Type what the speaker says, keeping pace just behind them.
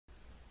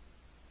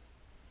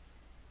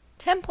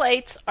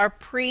Templates are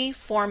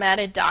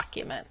pre-formatted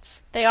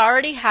documents. They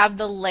already have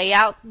the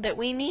layout that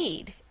we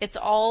need. It's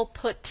all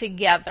put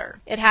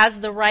together. It has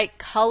the right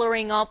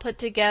coloring all put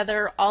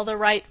together, all the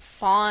right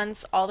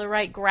fonts, all the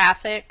right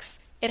graphics.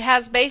 It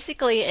has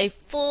basically a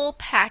full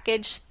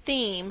package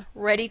theme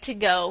ready to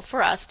go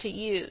for us to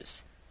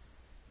use.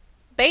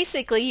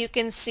 Basically, you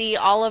can see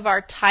all of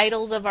our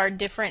titles of our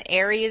different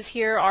areas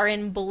here are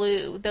in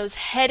blue. Those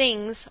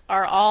headings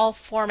are all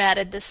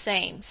formatted the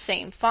same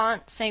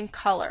font, same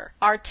color.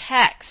 Our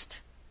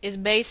text is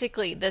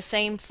basically the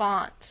same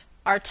font.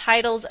 Our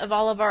titles of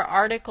all of our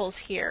articles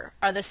here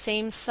are the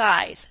same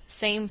size,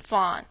 same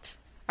font.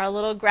 Our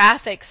little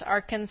graphics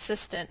are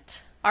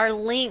consistent. Our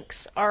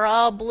links are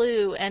all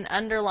blue and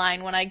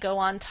underlined when I go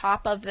on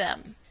top of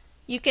them.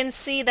 You can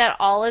see that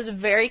all is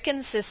very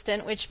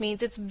consistent, which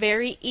means it's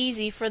very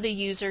easy for the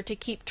user to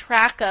keep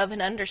track of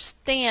and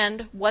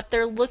understand what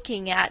they're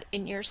looking at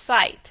in your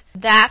site.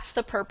 That's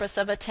the purpose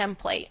of a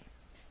template.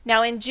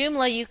 Now in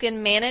Joomla you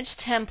can manage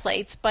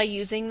templates by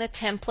using the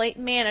Template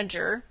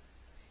Manager.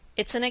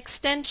 It's an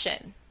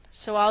extension,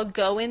 so I'll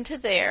go into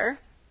there.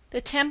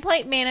 The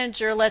Template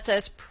Manager lets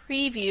us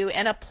preview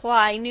and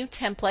apply new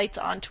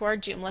templates onto our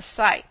Joomla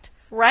site.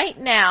 Right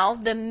now,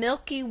 the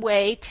Milky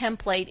Way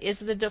template is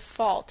the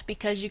default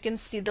because you can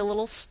see the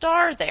little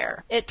star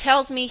there. It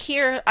tells me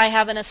here I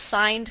have an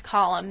assigned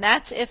column.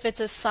 That's if it's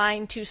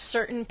assigned to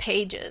certain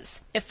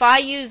pages. If I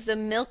use the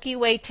Milky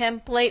Way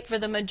template for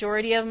the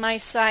majority of my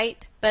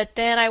site, but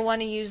then I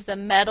want to use the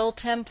Metal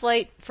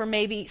template for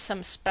maybe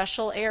some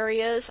special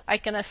areas, I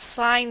can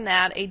assign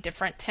that a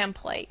different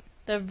template.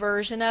 The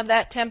version of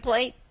that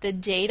template, the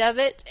date of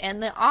it,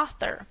 and the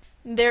author.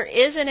 There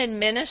is an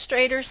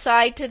administrator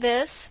side to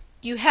this.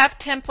 You have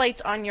templates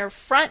on your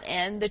front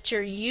end that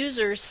your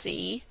users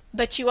see,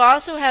 but you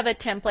also have a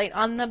template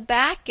on the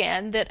back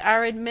end that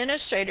our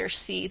administrators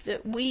see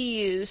that we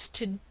use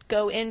to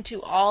go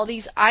into all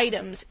these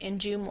items in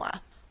Joomla.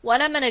 What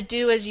I'm going to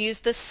do is use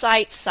the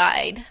site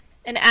side,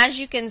 and as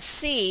you can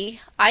see,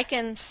 I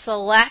can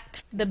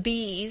select the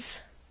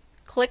bees,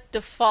 click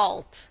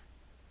default.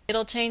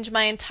 It'll change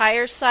my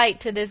entire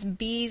site to this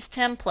bees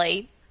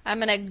template.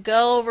 I'm going to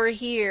go over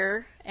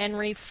here and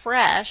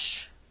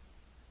refresh,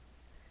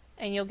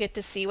 and you'll get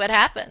to see what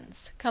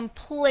happens.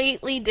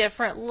 Completely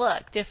different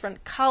look,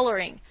 different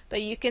coloring,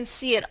 but you can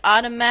see it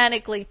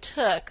automatically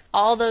took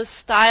all those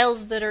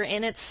styles that are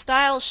in its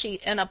style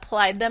sheet and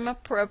applied them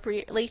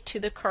appropriately to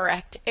the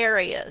correct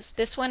areas.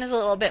 This one is a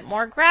little bit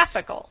more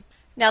graphical.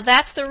 Now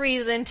that's the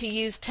reason to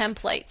use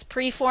templates.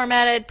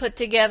 Pre-formatted, put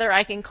together,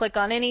 I can click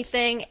on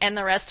anything and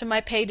the rest of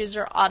my pages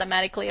are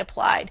automatically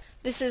applied.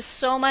 This is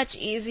so much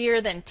easier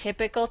than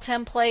typical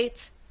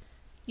templates.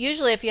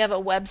 Usually if you have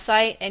a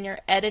website and you're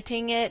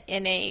editing it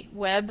in a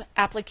web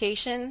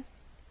application,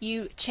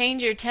 you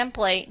change your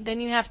template,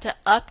 then you have to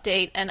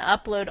update and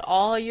upload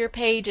all your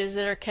pages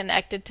that are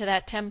connected to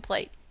that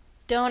template.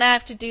 Don't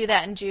have to do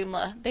that in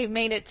Joomla. They've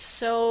made it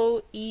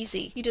so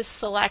easy. You just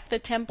select the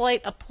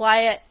template, apply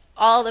it,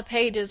 all the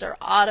pages are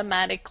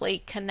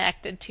automatically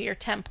connected to your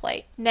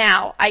template.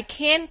 Now, I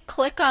can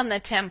click on the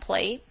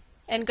template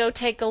and go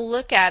take a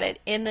look at it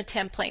in the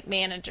Template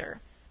Manager.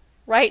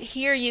 Right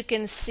here you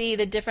can see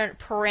the different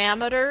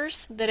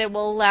parameters that it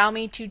will allow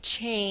me to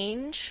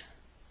change.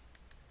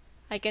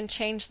 I can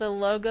change the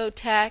logo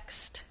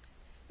text.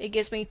 It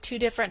gives me two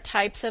different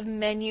types of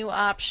menu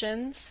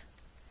options.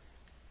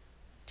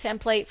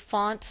 Template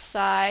font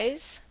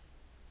size,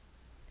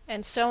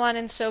 and so on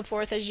and so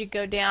forth as you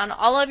go down.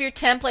 All of your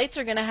templates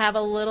are going to have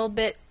a little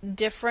bit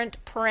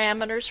different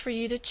parameters for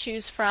you to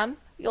choose from.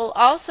 You'll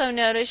also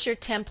notice your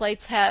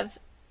templates have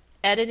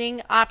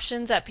editing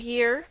options up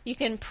here. You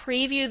can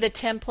preview the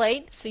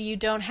template so you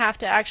don't have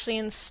to actually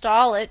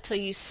install it till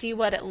you see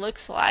what it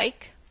looks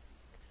like.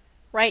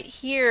 Right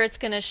here it's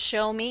going to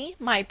show me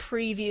my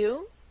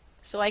preview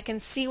so I can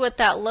see what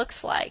that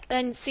looks like.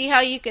 Then see how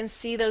you can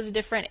see those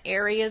different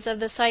areas of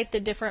the site, the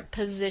different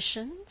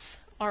positions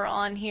are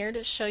on here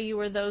to show you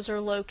where those are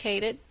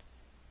located.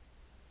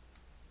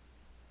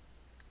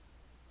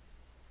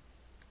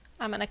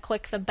 I'm going to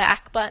click the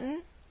back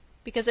button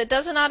because it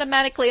doesn't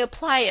automatically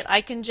apply it.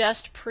 I can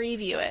just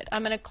preview it.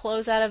 I'm going to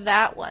close out of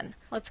that one.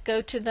 Let's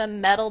go to the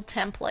Metal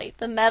template.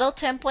 The Metal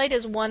template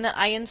is one that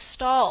I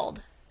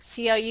installed.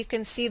 See how you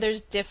can see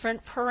there's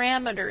different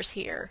parameters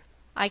here.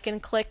 I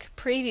can click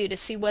preview to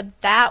see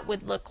what that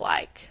would look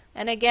like.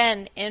 And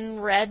again,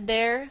 in red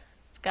there,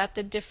 it's got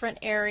the different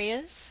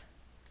areas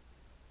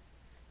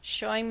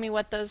showing me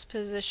what those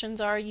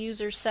positions are.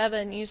 User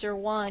 7, User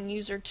 1,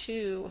 User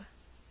 2.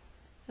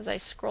 As I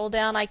scroll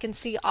down, I can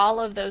see all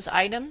of those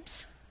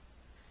items.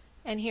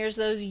 And here's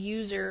those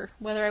user,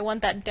 whether I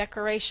want that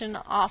decoration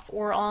off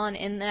or on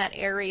in that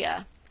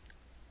area.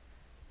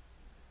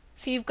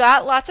 So you've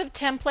got lots of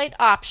template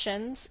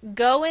options.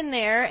 Go in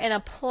there and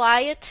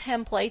apply a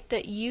template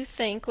that you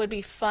think would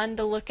be fun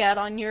to look at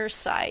on your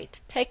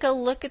site. Take a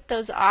look at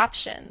those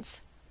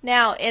options.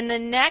 Now, in the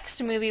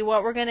next movie,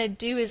 what we're going to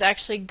do is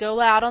actually go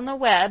out on the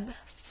web,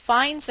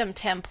 find some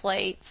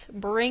templates,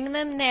 bring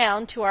them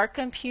down to our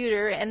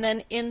computer, and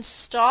then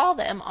install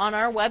them on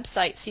our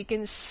website so you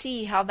can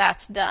see how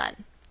that's done.